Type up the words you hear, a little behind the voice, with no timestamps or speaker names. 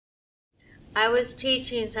I was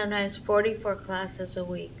teaching sometimes 44 classes a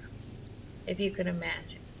week, if you can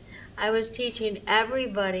imagine. I was teaching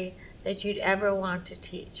everybody that you'd ever want to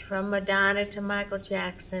teach, from Madonna to Michael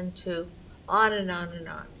Jackson to on and on and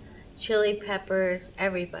on. Chili Peppers,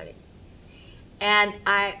 everybody. And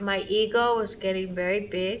my ego was getting very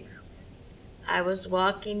big. I was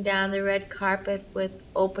walking down the red carpet with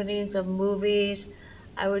openings of movies.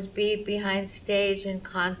 I would be behind stage in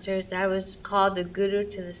concerts. I was called the guru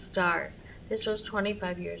to the stars. This was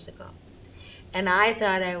 25 years ago. And I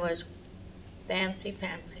thought I was fancy.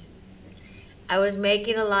 I was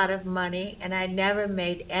making a lot of money, and I'd never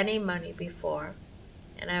made any money before.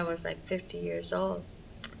 And I was like 50 years old.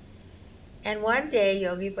 And one day,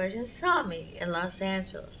 Yogi Bhajan saw me in Los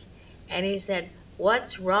Angeles. And he said,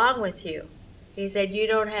 "What's wrong with you?" He said, "You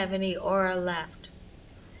don't have any aura left."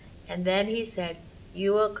 And then he said,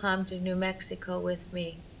 "You will come to New Mexico with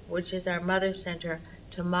me, which is our mother center,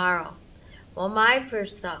 tomorrow." Well, my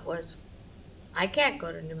first thought was, I can't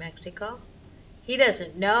go to New Mexico. He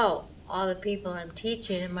doesn't know all the people I'm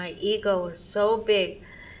teaching, and my ego was so big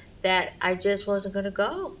that I just wasn't going to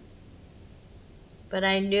go. But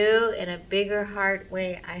I knew in a bigger heart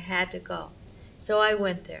way I had to go. So I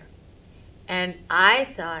went there. And I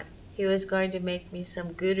thought he was going to make me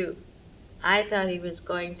some guru. I thought he was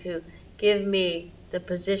going to give me the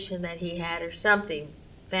position that he had or something,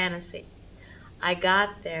 fantasy. I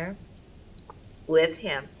got there with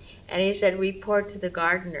him, and he said, "Report to the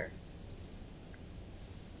gardener."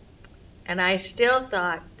 And I still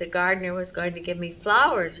thought the gardener was going to give me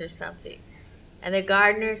flowers or something. And the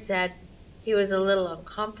gardener said, he was a little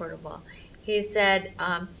uncomfortable. He said,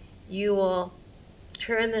 "You will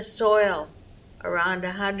turn the soil around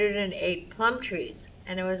 108 plum trees."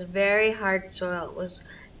 And it was very hard soil. It was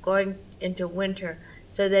going into winter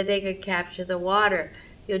so that they could capture the water.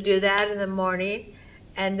 You'll do that in the morning,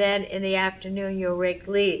 and then in the afternoon you'll rake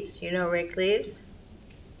leaves. You know rake leaves?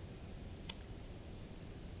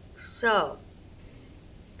 So,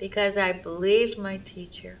 because I believed my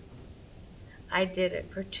teacher, I did it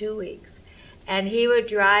for 2 weeks. And he would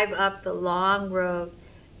drive up the long road,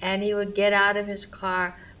 and he would get out of his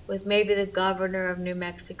car with maybe the governor of New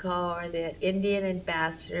Mexico or the Indian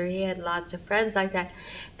ambassador. He had lots of friends like that.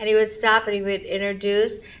 And he would stop and he would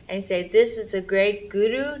introduce, and he'd say, "This is the great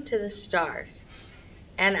guru to the stars."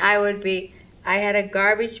 And I had a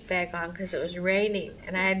garbage bag on because it was raining,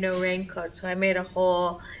 and I had no raincoat, so I made a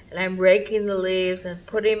hole, and I'm raking the leaves and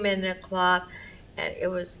putting them in a cloth,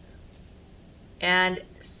 and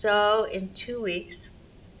so in 2 weeks,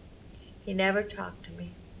 he never talked to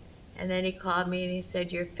me. And then he called me and he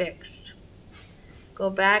said, "You're fixed. Go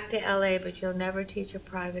back to LA, but you'll never teach a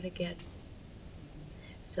private again."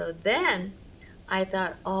 So then I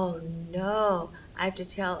thought, oh no, I have to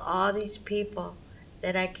tell all these people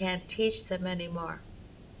that I can't teach them anymore.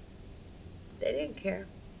 They didn't care.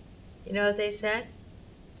 You know what they said?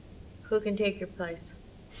 "Who can take your place?"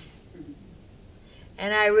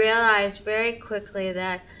 And I realized very quickly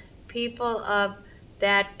that people of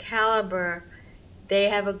that caliber, they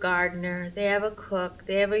have a gardener, they have a cook,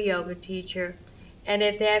 they have a yoga teacher, and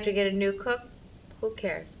if they have to get a new cook, who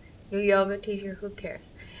cares? New yoga teacher, who cares?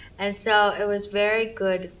 And so it was very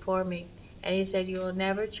good for me. And he said, "You will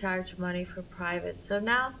never charge money for private." So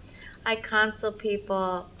now I counsel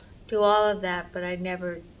people, do all of that, but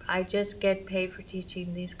I just get paid for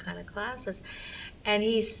teaching these kind of classes. And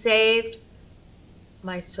he saved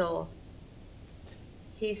my soul.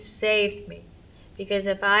 He saved me. Because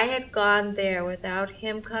if I had gone there without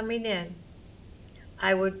him coming in,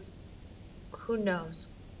 who knows?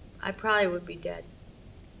 I probably would be dead.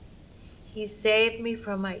 He saved me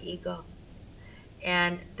from my ego.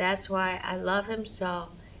 And that's why I love him so,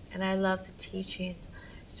 and I love the teachings.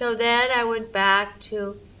 So then I went back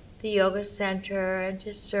to the yoga center and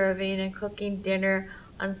to serving and cooking dinner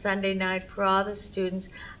on Sunday night for all the students.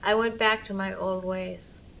 I went back to my old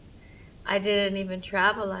ways. I didn't even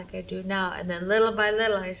travel like I do now. And then little by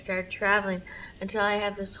little I started traveling until I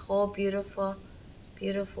have this whole beautiful,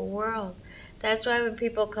 beautiful world. That's why when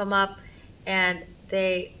people come up and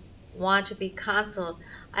they want to be counseled,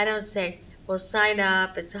 I don't say, "Well, sign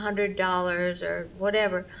up, it's $100 or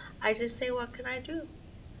whatever." I just say, "What can I do?"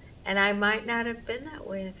 And I might not have been that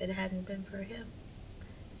way if it hadn't been for him.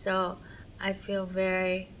 So I feel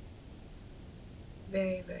very,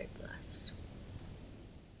 very, very blessed.